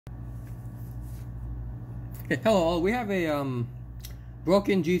Hello all, we have a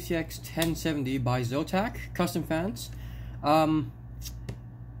broken GTX 1070 by Zotac, custom fans.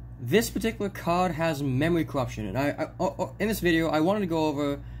 This particular card has memory corruption, and in this video I wanted to go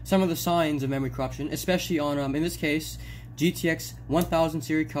over some of the signs of memory corruption, especially on, in this case, GTX 1000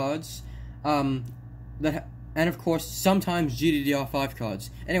 series cards, and of course sometimes GDDR5 cards.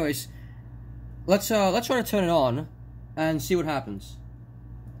 Anyways, let's try to turn it on and see what happens.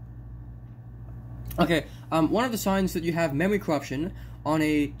 Okay, one of the signs that you have memory corruption on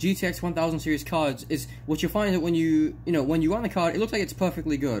a GTX 1000 series cards is what you'll find that when you run the card, it looks like it's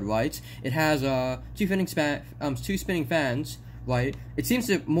perfectly good, right? It has two spinning fans, right? It seems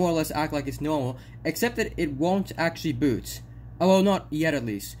to more or less act like it's normal, except that it won't actually boot. Oh, well, not yet at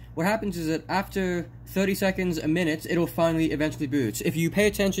least. What happens is that after 30 seconds, a minute, it'll finally eventually boot. If you pay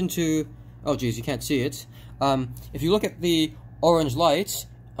attention to, oh geez, you can't see it. If you look at the orange lights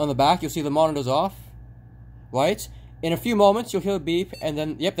on the back, you'll see the monitor's off, right? In a few moments, you'll hear a beep, and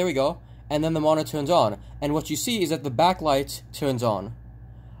then, yep, there we go, and then the monitor turns on. And what you see is that the backlight turns on,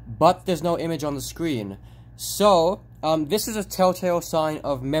 but there's no image on the screen. So, this is a telltale sign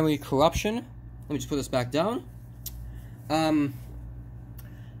of memory corruption. Let me just put this back down.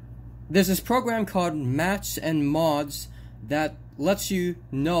 There's this program called Mats and Mods that lets you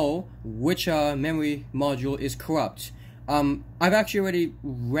know which memory module is corrupt. I've actually already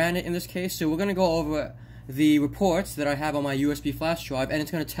ran it in this case, so we're going to go over the reports that I have on my USB flash drive, and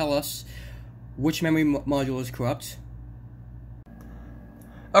it's going to tell us which memory module is corrupt.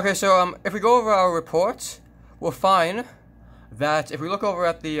 Okay, so if we go over our reports, we'll find that if we look over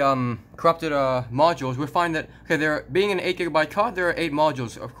at the corrupted modules, we'll find that, okay, there being an 8GB card, there are 8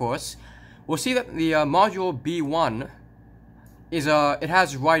 modules, of course. We'll see that the module B1 is it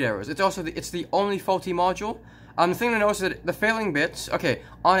has write errors. It's also it's the only faulty module. The thing to notice is that the failing bits, okay,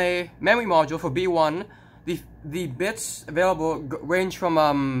 on a memory module for B1, the bits available range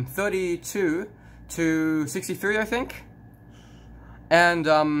from 32 to 63, I think. And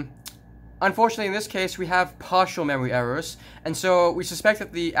unfortunately, in this case, we have partial memory errors, and so we suspect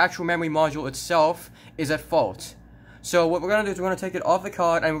that the actual memory module itself is at fault. So what we're going to do is we're going to take it off the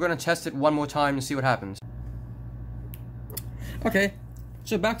card, and we're going to test it one more time and see what happens. Okay,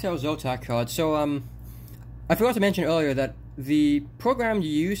 so back to our Zotac card. So I forgot to mention earlier that the program you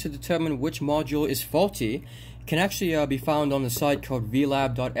use to determine which module is faulty can actually be found on the site called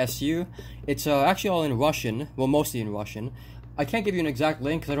vlab.su. It's actually all in Russian, well, mostly in Russian. I can't give you an exact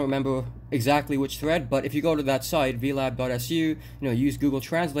link because I don't remember exactly which thread, but if you go to that site, vlab.su, use Google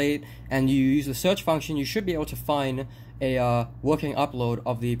Translate, and you use the search function, you should be able to find a working upload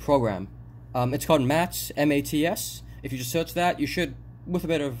of the program. It's called Mats, M-A-T-S. If you just search that, you should, with a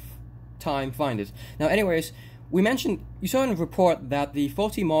bit of time, find it. Now, anyways, you saw in the report that the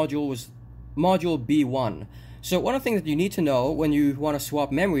faulty module was module B1. So one of the things that you need to know when you want to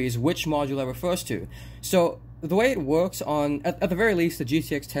swap memory is which module that refers to. So the way it works on, at the very least, the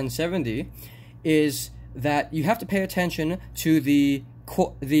GTX 1070, is that you have to pay attention to the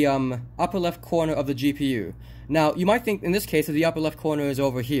upper left corner of the GPU. Now, you might think in this case that the upper left corner is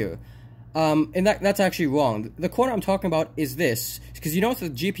over here. And that's actually wrong. The corner I'm talking about is this, because you notice the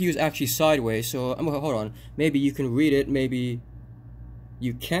GPU is actually sideways, so hold on, maybe you can read it, maybe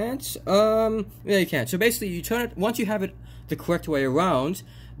you can't? Yeah, you can't. So basically, you turn it, once you have it the correct way around,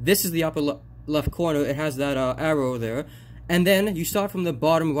 this is the upper left corner, it has that arrow there, and then you start from the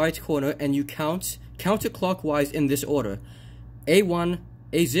bottom right corner, and you count counterclockwise in this order. A1,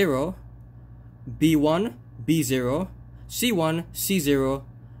 A0, B1, B0, C1, C0,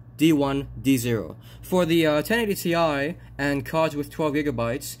 D1, D0. For the 1080 Ti and cards with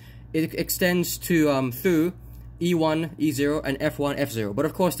 12GB, it extends to through E1, E0, and F1, F0. But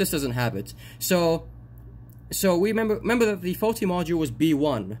of course, this doesn't have it. So we remember that the faulty module was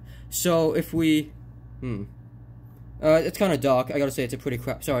B1. So if we, it's kind of dark. I gotta say, it's a pretty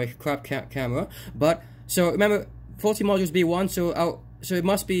crap camera. But so remember, faulty module is B1. So it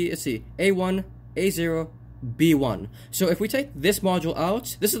must be, let's see, A1, A0. B1. So if we take this module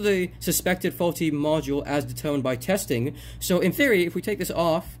out, this is the suspected faulty module as determined by testing. So in theory, if we take this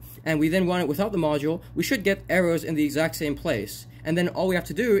off and we then run it without the module, we should get errors in the exact same place. And then all we have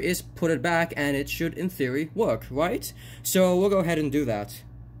to do is put it back and it should, in theory, work, right? So we'll go ahead and do that.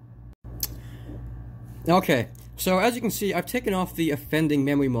 Okay, so as you can see, I've taken off the offending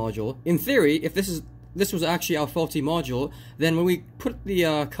memory module. In theory, if this was actually our faulty module, then when we put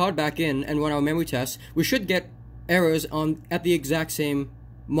the card back in and run our memory test, we should get errors at the exact same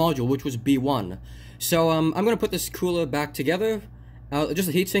module, which was B1. So I'm going to put this cooler back together, just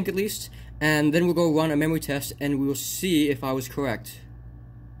a heatsink at least, and then we'll go run a memory test and we'll see if I was correct.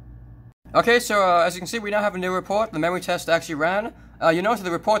 Okay, so as you can see, we now have a new report. The memory test actually ran. You notice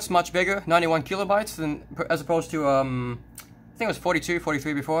the report's much bigger, 91 kilobytes, as opposed to, I think it was 42,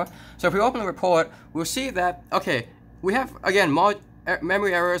 43 before. So if we open the report, we'll see that, okay, we have, again,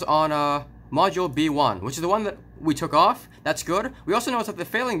 memory errors on module B1, which is the one that we took off. That's good. We also notice that the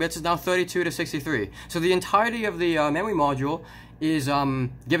failing bits is now 32 to 63. So the entirety of the memory module is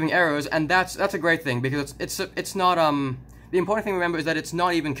giving errors, and that's a great thing, because it's not, the important thing to remember is that it's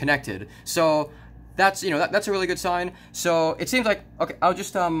not even connected. So that's, that's a really good sign. So it seems like, okay, I'll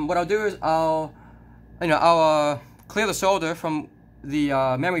just, what I'll do is I'll clear the solder from the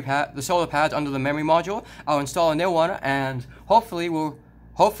memory pad, the solder pads under the memory module. I'll install a new one, and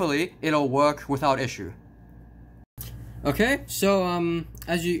hopefully it'll work without issue. Okay, so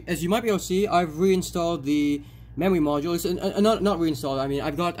as you might be able to see, I've reinstalled the memory module. It's not reinstalled. I mean,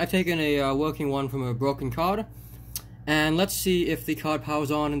 I've taken a working one from a broken card, and let's see if the card powers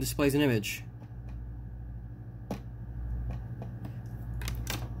on and displays an image.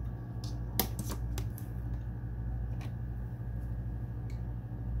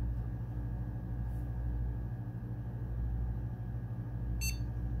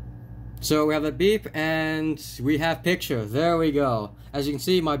 So we have a beep, and we have picture. There we go. As you can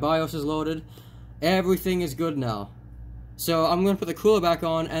see, my BIOS is loaded. Everything is good now. So I'm going to put the cooler back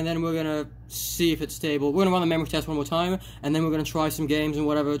on, and then we're going to see if it's stable. We're going to run the memory test one more time, and then we're going to try some games and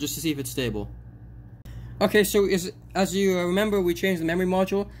whatever, just to see if it's stable. Okay, so as you remember, we changed the memory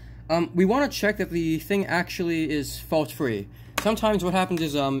module. We want to check that the thing actually is fault-free. Sometimes what happens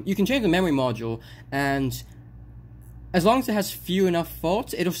is you can change the memory module, and as long as it has few enough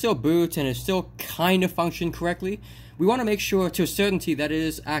faults, it'll still boot and it'll still kind of function correctly. We want to make sure to a certainty that it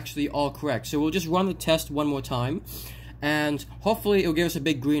is actually all correct. So we'll just run the test one more time, and hopefully it'll give us a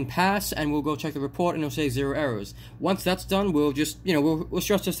big green pass, and we'll go check the report and it'll say 0 errors. Once that's done, we'll just, we'll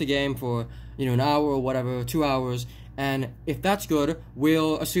stress test the game for, an hour or whatever, 2 hours, and if that's good,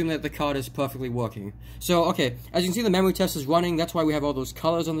 we'll assume that the card is perfectly working. So, okay, as you can see, the memory test is running. That's why we have all those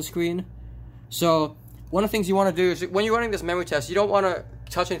colors on the screen. So one of the things you want to do is, when you're running this memory test, you don't want to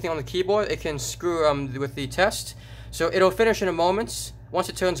touch anything on the keyboard. It can screw with the test. So it'll finish in a moment. Once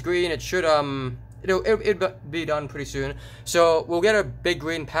it turns green, it should it'll be done pretty soon. So we'll get a big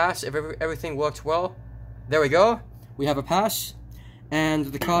green pass if everything works well. There we go. We have a pass, and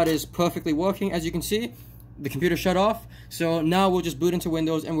the card is perfectly working. As you can see, the computer shut off. So now we'll just boot into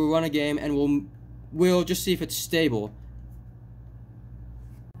Windows and we'll run a game, and we'll just see if it's stable.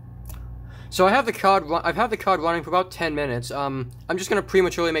 So I've had the card running for about 10 minutes. I'm just gonna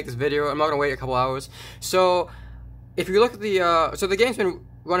prematurely make this video. I'm not gonna wait a couple hours. So if you look at the so the game's been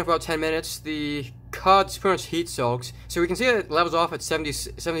running for about 10 minutes. The card's pretty much heat soaked. So we can see that it levels off at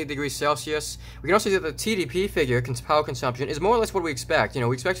 70 degrees Celsius. We can also see that the TDP figure, power consumption, is more or less what we expect.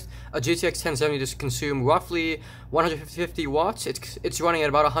 We expect a GTX 1070 to consume roughly 150 watts. It's running at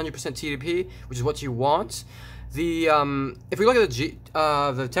about 100% TDP, which is what you want. If we look at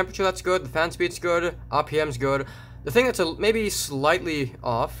the temperature, that's good. The fan speed's good. RPM's good. The thing that's maybe slightly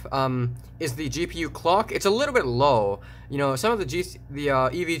off is the GPU clock. It's a little bit low. Some of the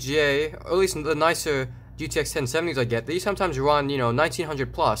EVGA, or at least the nicer GTX 1070s I get, they sometimes run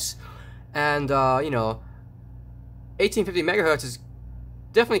 1900 plus, and 1850 megahertz is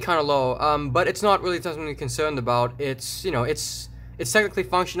definitely kind of low. But it's not really something to be concerned about. It's it's technically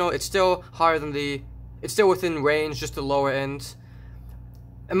functional. It's still higher than it's still within range, just the lower end.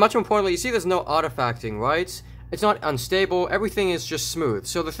 And much more importantly, you see there's no artifacting, right? It's not unstable, everything is just smooth.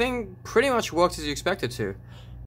 So the thing pretty much works as you expect it to.